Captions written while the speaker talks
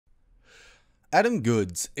Adam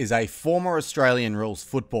Goodes is a former Australian rules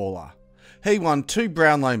footballer. He won 2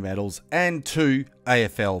 Brownlow medals and 2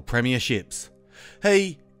 AFL premierships.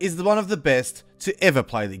 He is one of the best to ever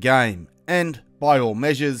play the game, and by all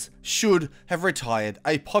measures should have retired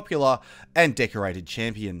a popular and decorated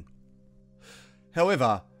champion.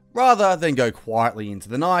 However, rather than go quietly into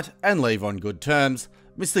the night and leave on good terms,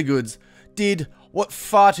 Mr. Goodes did what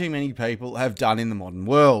far too many people have done in the modern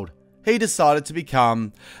world. He decided to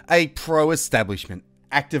become a pro-establishment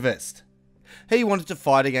activist. He wanted to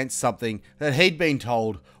fight against something that he'd been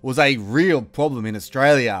told was a real problem in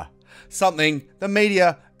Australia. Something the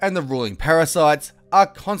media and the ruling parasites are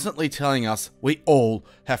constantly telling us we all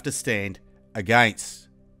have to stand against.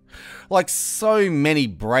 Like so many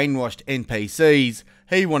brainwashed NPCs,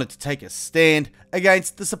 he wanted to take a stand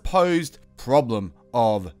against the supposed problem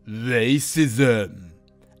of racism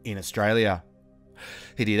in Australia.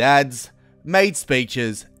 He did ads, made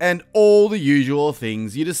speeches, and all the usual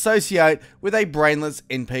things you'd associate with a brainless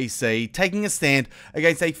NPC taking a stand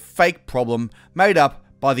against a fake problem made up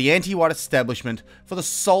by the anti-white establishment for the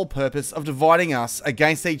sole purpose of dividing us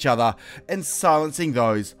against each other and silencing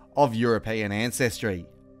those of European ancestry.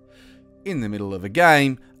 In the middle of a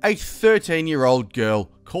game, a 13-year-old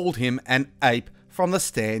girl called him an ape from the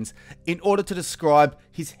stands in order to describe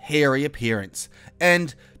his hairy appearance,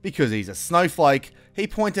 and because he's a snowflake, he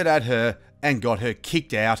pointed at her and got her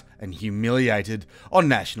kicked out and humiliated on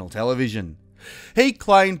national television. He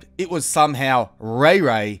claimed it was somehow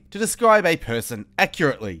ray to describe a person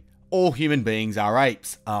accurately. All human beings are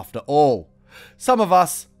apes, after all. Some of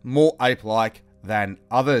us more ape-like than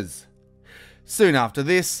others. Soon after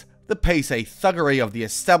this, the PC thuggery of the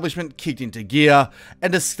establishment kicked into gear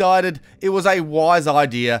and decided it was a wise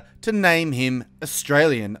idea to name him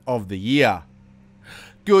Australian of the Year.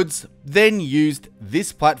 Goodes then used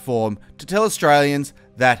this platform to tell Australians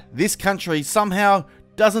that this country somehow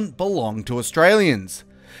doesn't belong to Australians.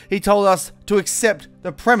 He told us to accept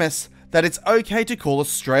the premise that it's okay to call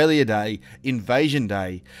Australia Day Invasion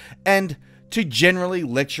Day, and to generally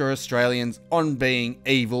lecture Australians on being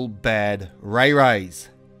evil, bad ray-rays.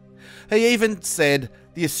 He even said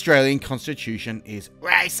the Australian Constitution is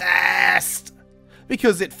racist,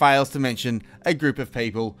 because it fails to mention a group of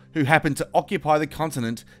people who happened to occupy the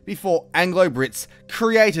continent before Anglo-Brits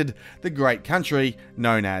created the great country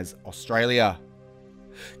known as Australia.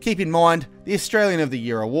 Keep in mind, the Australian of the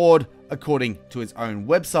Year award, according to his own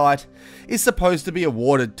website, is supposed to be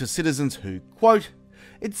awarded to citizens who, quote,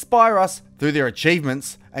 inspire us through their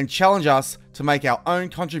achievements and challenge us to make our own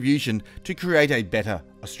contribution to create a better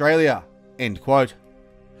Australia, end quote.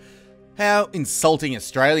 How insulting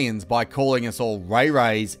Australians by calling us all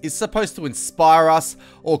ray-rays is supposed to inspire us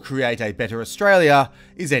or create a better Australia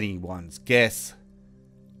is anyone's guess.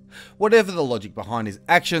 Whatever the logic behind his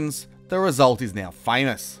actions, the result is now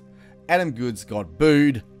famous. Adam Goodes got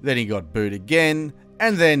booed, then he got booed again,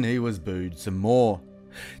 and then he was booed some more.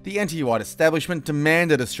 The anti-white establishment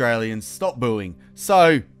demanded Australians stop booing,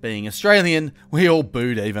 so, being Australian, we all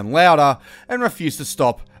booed even louder and refused to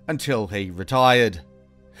stop until he retired.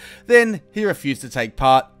 Then, he refused to take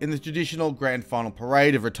part in the traditional grand final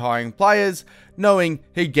parade of retiring players, knowing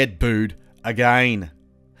he'd get booed again.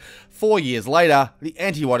 4 years later, the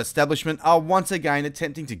anti-white establishment are once again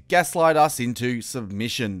attempting to gaslight us into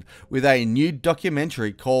submission with a new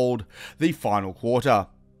documentary called The Final Quarter.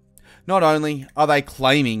 Not only are they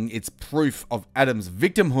claiming it's proof of Adam's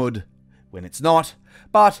victimhood, when it's not,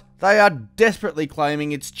 but they are desperately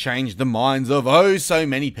claiming it's changed the minds of oh so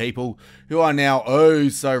many people who are now oh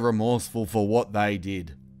so remorseful for what they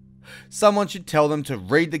did. Someone should tell them to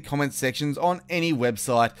read the comment sections on any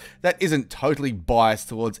website that isn't totally biased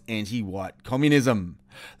towards anti-white communism.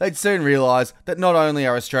 They'd soon realise that not only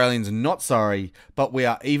are Australians not sorry, but we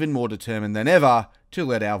are even more determined than ever to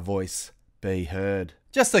let our voice be heard.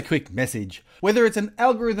 Just a quick message. Whether it's an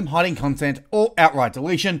algorithm hiding content or outright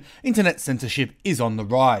deletion, internet censorship is on the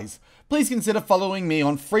rise. Please consider following me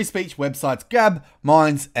on free speech websites Gab,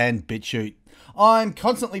 Minds and BitChute. I'm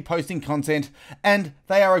constantly posting content and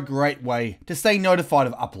they are a great way to stay notified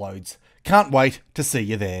of uploads. Can't wait to see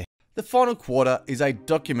you there. The Final Quarter is a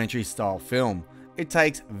documentary style film. It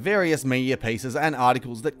takes various media pieces and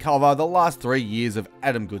articles that cover the last 3 years of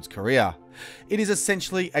Adam Goodes' career. It is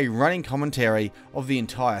essentially a running commentary of the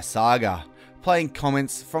entire saga, playing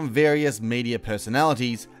comments from various media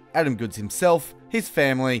personalities, Adam Goodes himself, his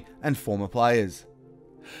family, and former players.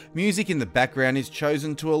 Music in the background is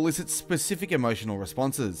chosen to elicit specific emotional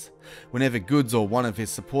responses. Whenever Goodes or one of his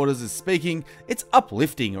supporters is speaking, it's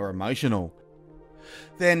uplifting or emotional.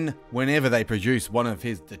 Then, whenever they produce one of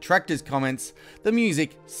his detractors' comments, the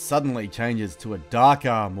music suddenly changes to a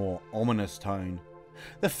darker, more ominous tone.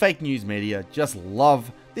 The fake news media just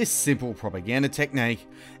love this simple propaganda technique,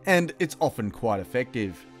 and it's often quite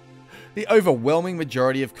effective. The overwhelming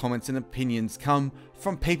majority of comments and opinions come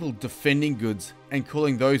from people defending goods and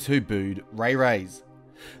calling those who booed ray-rays.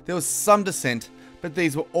 There was some dissent, but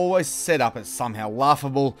these were always set up as somehow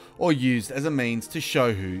laughable or used as a means to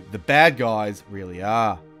show who the bad guys really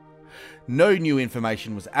are. No new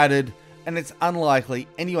information was added, and it's unlikely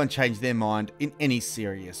anyone changed their mind in any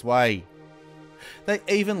serious way. They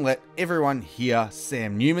even let everyone hear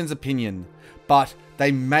Sam Newman's opinion, but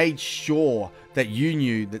they made sure that you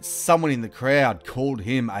knew that someone in the crowd called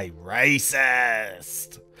him a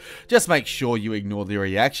racist. Just make sure you ignore the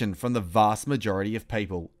reaction from the vast majority of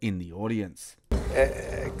people in the audience.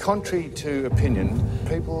 Contrary to opinion,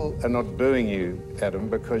 people are not booing you, Adam,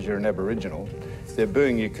 because you're an Aboriginal. They're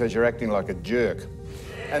booing you because you're acting like a jerk.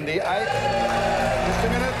 And just a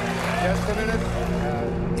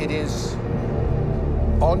minute. It is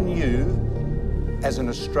on you as an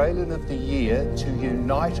Australian of the Year to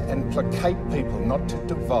unite and placate people, not to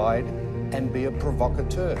divide and be a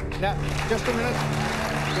provocateur. Now, just a minute.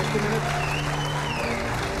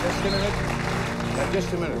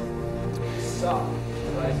 So,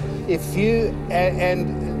 if you,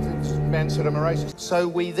 and this man said I'm a racist. So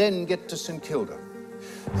we then get to St Kilda,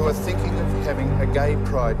 who are thinking of having a gay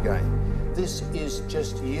pride game. This is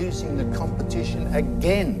just using the competition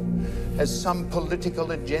again as some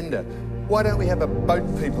political agenda. Why don't we have a boat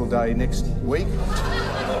people day next week?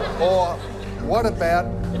 Or what about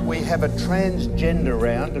we have a transgender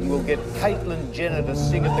round and we'll get Caitlyn Jenner to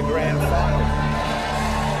sing at the grand final?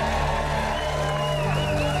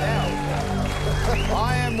 Now,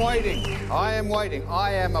 I am waiting.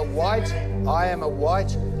 I am a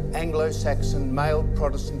white Anglo-Saxon male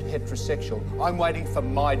Protestant heterosexual. I'm waiting for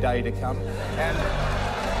my day to come, and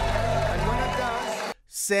when it does...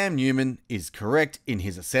 Sam Newman is correct in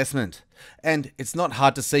his assessment, and it's not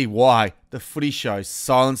hard to see why the footy show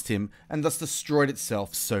silenced him and thus destroyed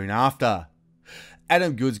itself soon after.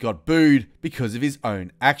 Adam Goodes got booed because of his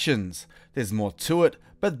own actions. There's more to it,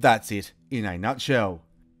 but that's it in a nutshell.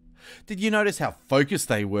 Did you notice how focused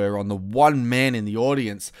they were on the one man in the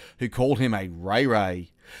audience who called him a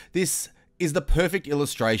ray-ray? This is the perfect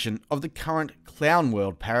illustration of the current clown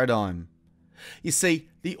world paradigm. You see,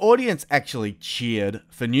 the audience actually cheered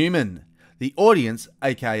for Newman. The audience,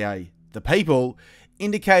 aka the people,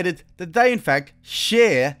 indicated that they in fact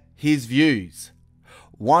share his views.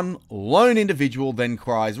 One lone individual then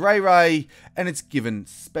cries ray-ray, and it's given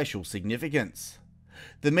special significance.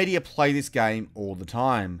 The media play this game all the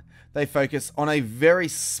time. They focus on a very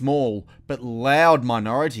small but loud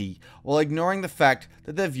minority while ignoring the fact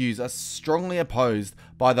that their views are strongly opposed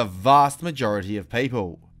by the vast majority of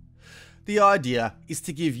people. The idea is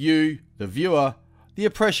to give you, the viewer, the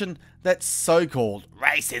impression that so-called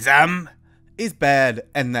racism is bad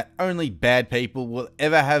and that only bad people will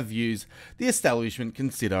ever have views the establishment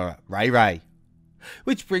consider ray-ray.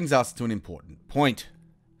 Which brings us to an important point.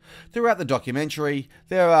 Throughout the documentary,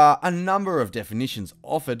 there are a number of definitions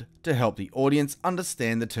offered to help the audience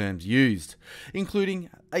understand the terms used, including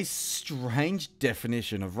a strange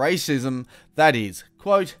definition of racism that is,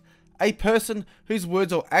 quote, a person whose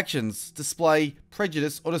words or actions display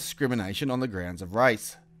prejudice or discrimination on the grounds of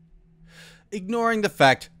race. Ignoring the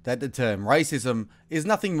fact that the term racism is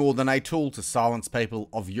nothing more than a tool to silence people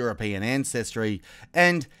of European ancestry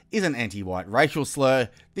and is an anti-white racial slur,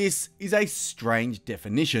 this is a strange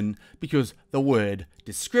definition because the word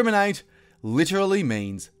discriminate literally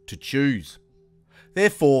means to choose.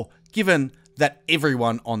 Therefore, given that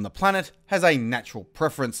everyone on the planet has a natural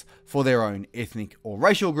preference for their own ethnic or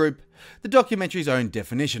racial group, the documentary's own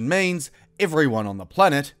definition means everyone on the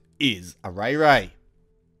planet is a ray-ray.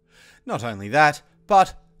 Not only that,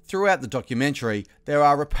 but throughout the documentary, there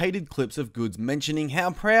are repeated clips of Goodes mentioning how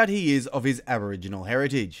proud he is of his Aboriginal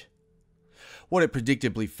heritage. What it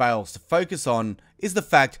predictably fails to focus on is the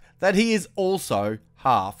fact that he is also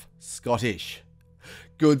half Scottish.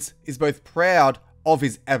 Goodes is both proud of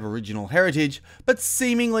his Aboriginal heritage, but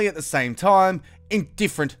seemingly at the same time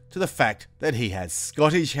indifferent to the fact that he has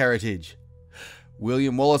Scottish heritage.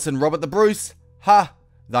 William Wallace and Robert the Bruce,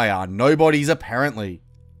 they are nobodies apparently.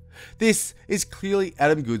 This is clearly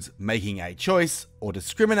Adam Goodes making a choice or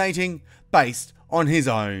discriminating based on his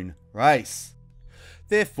own race.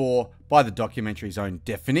 Therefore, by the documentary's own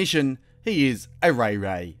definition, he is a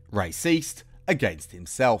ray-ray racist against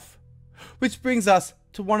himself. Which brings us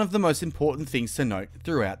to one of the most important things to note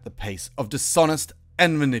throughout the piece of dishonest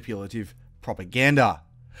and manipulative propaganda.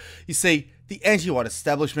 You see, The anti-white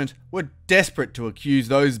establishment were desperate to accuse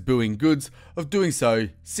those booing Goods of doing so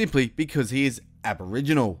simply because he is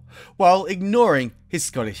Aboriginal, while ignoring his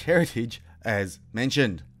Scottish heritage as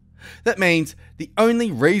mentioned. That means the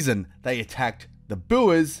only reason they attacked the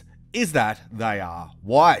booers is that they are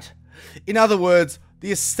white. In other words,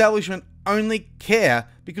 the establishment only care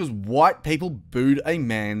because white people booed a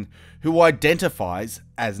man who identifies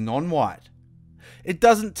as non-white. It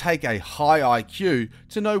doesn't take a high IQ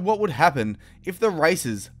to know what would happen if the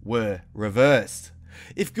races were reversed.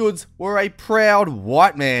 If Goods were a proud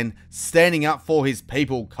white man standing up for his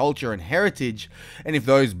people, culture and heritage, and if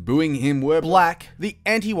those booing him were black, the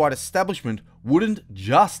anti-white establishment wouldn't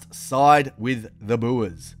just side with the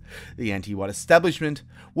booers. The anti-white establishment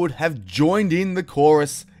would have joined in the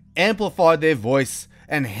chorus, amplified their voice,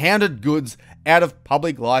 and hounded Goods out of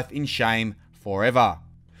public life in shame forever.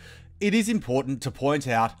 It is important to point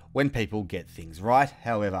out when people get things right,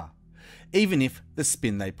 however, even if the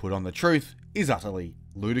spin they put on the truth is utterly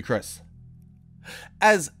ludicrous.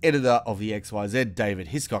 As editor of the XYZ David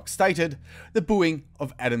Hiscock stated, the booing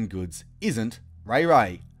of Adam Goods isn't Ray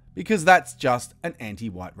Ray, because that's just an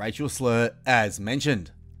anti-white racial slur as mentioned.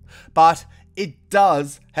 But it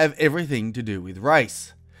does have everything to do with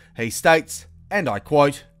race. He states, and I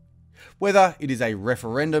quote, "Whether it is a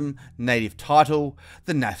referendum, native title,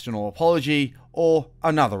 the national apology, or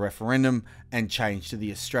another referendum and change to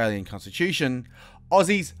the Australian Constitution,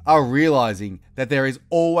 Aussies are realising that there is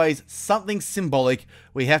always something symbolic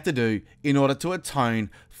we have to do in order to atone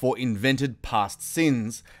for invented past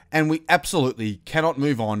sins, and we absolutely cannot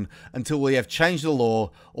move on until we have changed the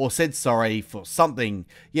law or said sorry for something.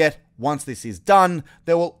 Yet, once this is done,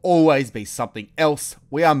 there will always be something else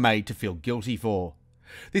we are made to feel guilty for."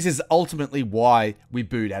 This is ultimately why we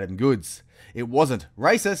booed Adam Goods. It wasn't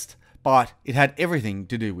racist, but it had everything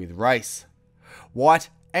to do with race. White,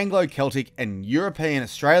 Anglo-Celtic and European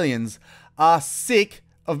Australians are sick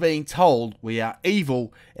of being told we are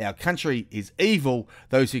evil, our country is evil,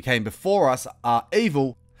 those who came before us are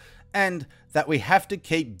evil, and that we have to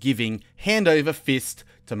keep giving hand over fist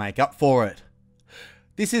to make up for it.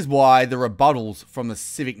 This is why the rebuttals from the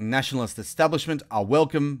civic nationalist establishment are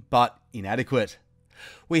welcome but inadequate.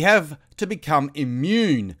 We have to become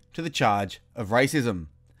immune to the charge of racism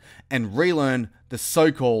and relearn the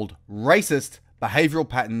so-called racist behavioural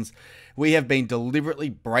patterns we have been deliberately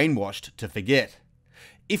brainwashed to forget.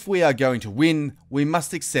 If we are going to win, we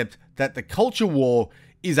must accept that the culture war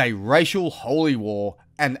is a racial holy war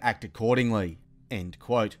and act accordingly." End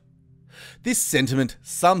quote. This sentiment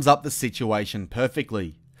sums up the situation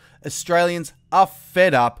perfectly. Australians are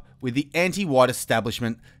fed up with the anti-white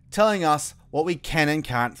establishment telling us what we can and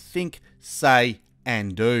can't think, say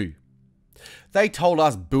and do. They told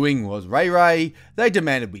us booing was Ray Ray, they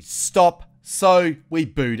demanded we stop, so we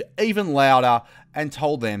booed even louder and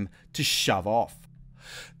told them to shove off.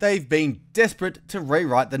 They've been desperate to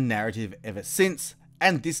rewrite the narrative ever since,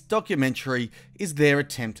 and this documentary is their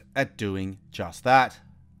attempt at doing just that.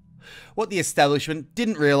 What the establishment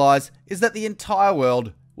didn't realise is that the entire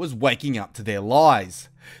world was waking up to their lies.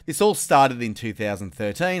 This all started in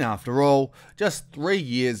 2013, after all, just 3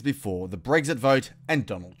 years before the Brexit vote and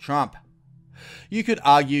Donald Trump. You could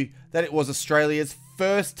argue that it was Australia's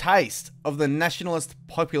first taste of the nationalist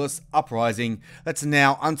populist uprising that's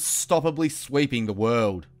now unstoppably sweeping the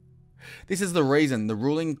world. This is the reason the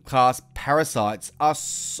ruling class parasites are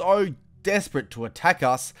so desperate to attack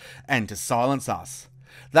us and to silence us.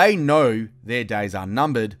 They know their days are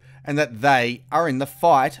numbered and that they are in the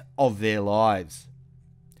fight of their lives.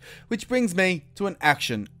 Which brings me to an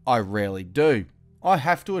action I rarely do. I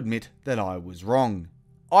have to admit that I was wrong.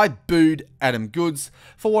 I booed Adam Goods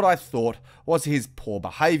for what I thought was his poor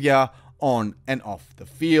behaviour on and off the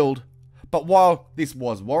field. But while this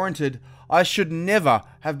was warranted, I should never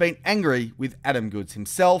have been angry with Adam Goods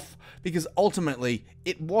himself, because ultimately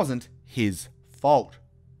it wasn't his fault.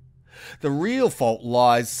 The real fault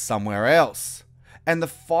lies somewhere else, and the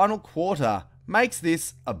final quarter makes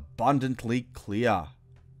this abundantly clear.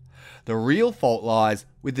 The real fault lies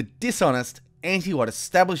with the dishonest anti-white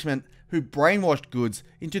establishment who brainwashed Goods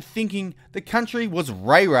into thinking the country was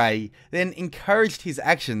Ray Ray, then encouraged his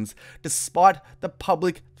actions despite the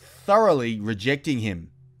public thoroughly rejecting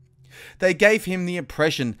him. They gave him the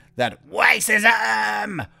impression that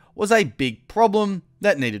racism was a big problem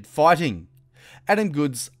that needed fighting. Adam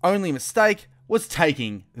Goods' only mistake was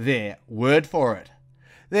taking their word for it.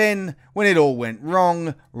 Then, when it all went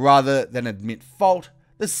wrong, rather than admit fault,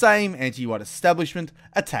 the same anti-white establishment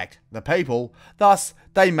attacked the people, thus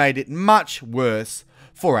they made it much worse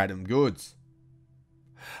for Adam Goods.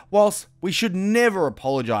 Whilst we should never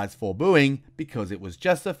apologise for booing because it was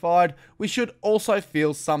justified, we should also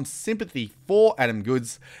feel some sympathy for Adam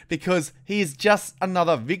Goodes because he is just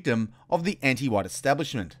another victim of the anti-white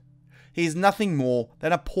establishment. He is nothing more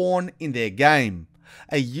than a pawn in their game,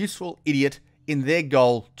 a useful idiot in their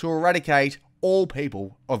goal to eradicate all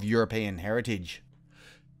people of European heritage.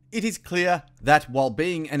 It is clear that while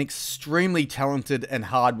being an extremely talented and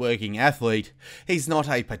hard-working athlete, he's not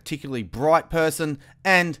a particularly bright person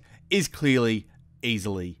and is clearly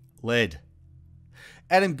easily led.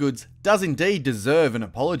 Adam Goodes does indeed deserve an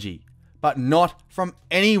apology, but not from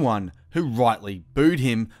anyone who rightly booed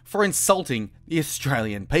him for insulting the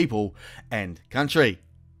Australian people and country.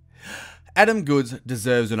 Adam Goodes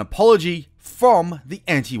deserves an apology from the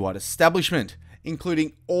anti-white establishment,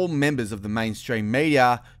 including all members of the mainstream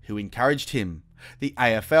media who encouraged him, the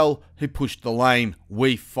AFL who pushed the lame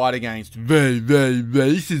 "we fight against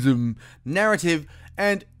racism" narrative,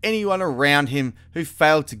 and anyone around him who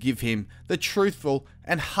failed to give him the truthful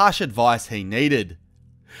and harsh advice he needed.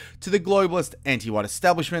 To the globalist anti-white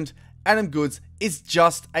establishment, Adam Goodes is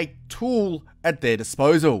just a tool at their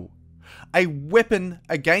disposal, a weapon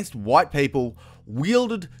against white people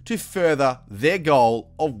wielded to further their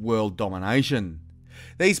goal of world domination.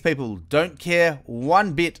 These people don't care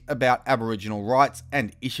one bit about Aboriginal rights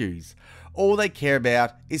and issues. All they care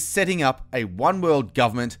about is setting up a one world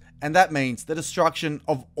government, and that means the destruction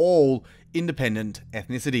of all independent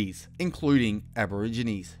ethnicities, including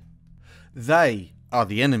Aborigines. They are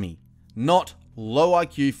the enemy, not low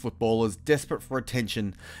IQ footballers desperate for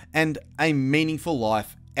attention and a meaningful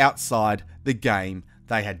life outside the game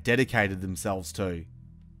they had dedicated themselves to.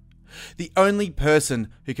 The only person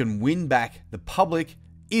who can win back the public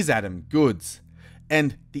is Adam Goodes,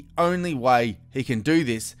 and the only way he can do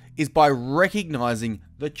this is by recognising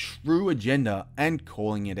the true agenda and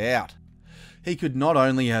calling it out. He could not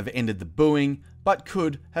only have ended the booing, but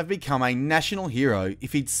could have become a national hero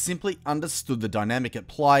if he'd simply understood the dynamic at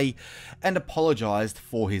play and apologised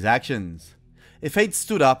for his actions. If he'd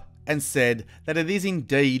stood up and said that it is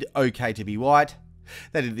indeed okay to be white,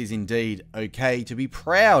 that it is indeed okay to be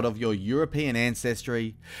proud of your European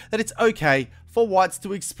ancestry, that it's okay for whites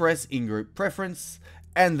to express in-group preference,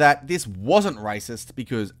 and that this wasn't racist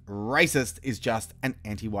because racist is just an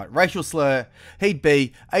anti-white racial slur, he'd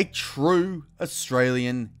be a true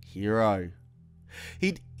Australian hero.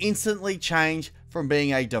 He'd instantly change from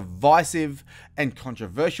being a divisive and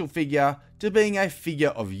controversial figure to being a figure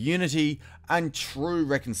of unity and true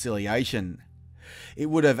reconciliation. It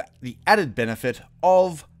would have the added benefit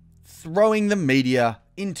of throwing the media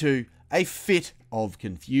into a fit of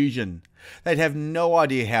confusion. They'd have no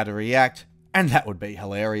idea how to react, and that would be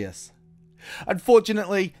hilarious.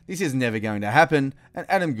 Unfortunately, this is never going to happen, and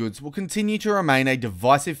Adam Goodes will continue to remain a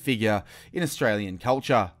divisive figure in Australian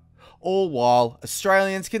culture, all while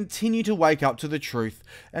Australians continue to wake up to the truth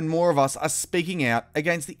and more of us are speaking out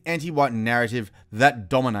against the anti-white narrative that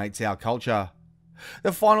dominates our culture.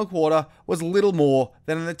 The final quarter was little more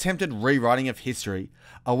than an attempted rewriting of history,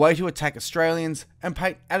 a way to attack Australians and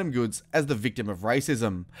paint Adam Goodes as the victim of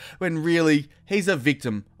racism, when really he's a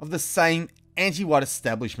victim of the same anti-white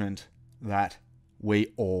establishment that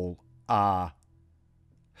we all are.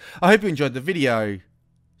 I hope you enjoyed the video,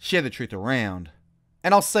 share the truth around,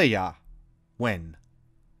 and I'll see ya when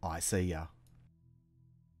I see ya.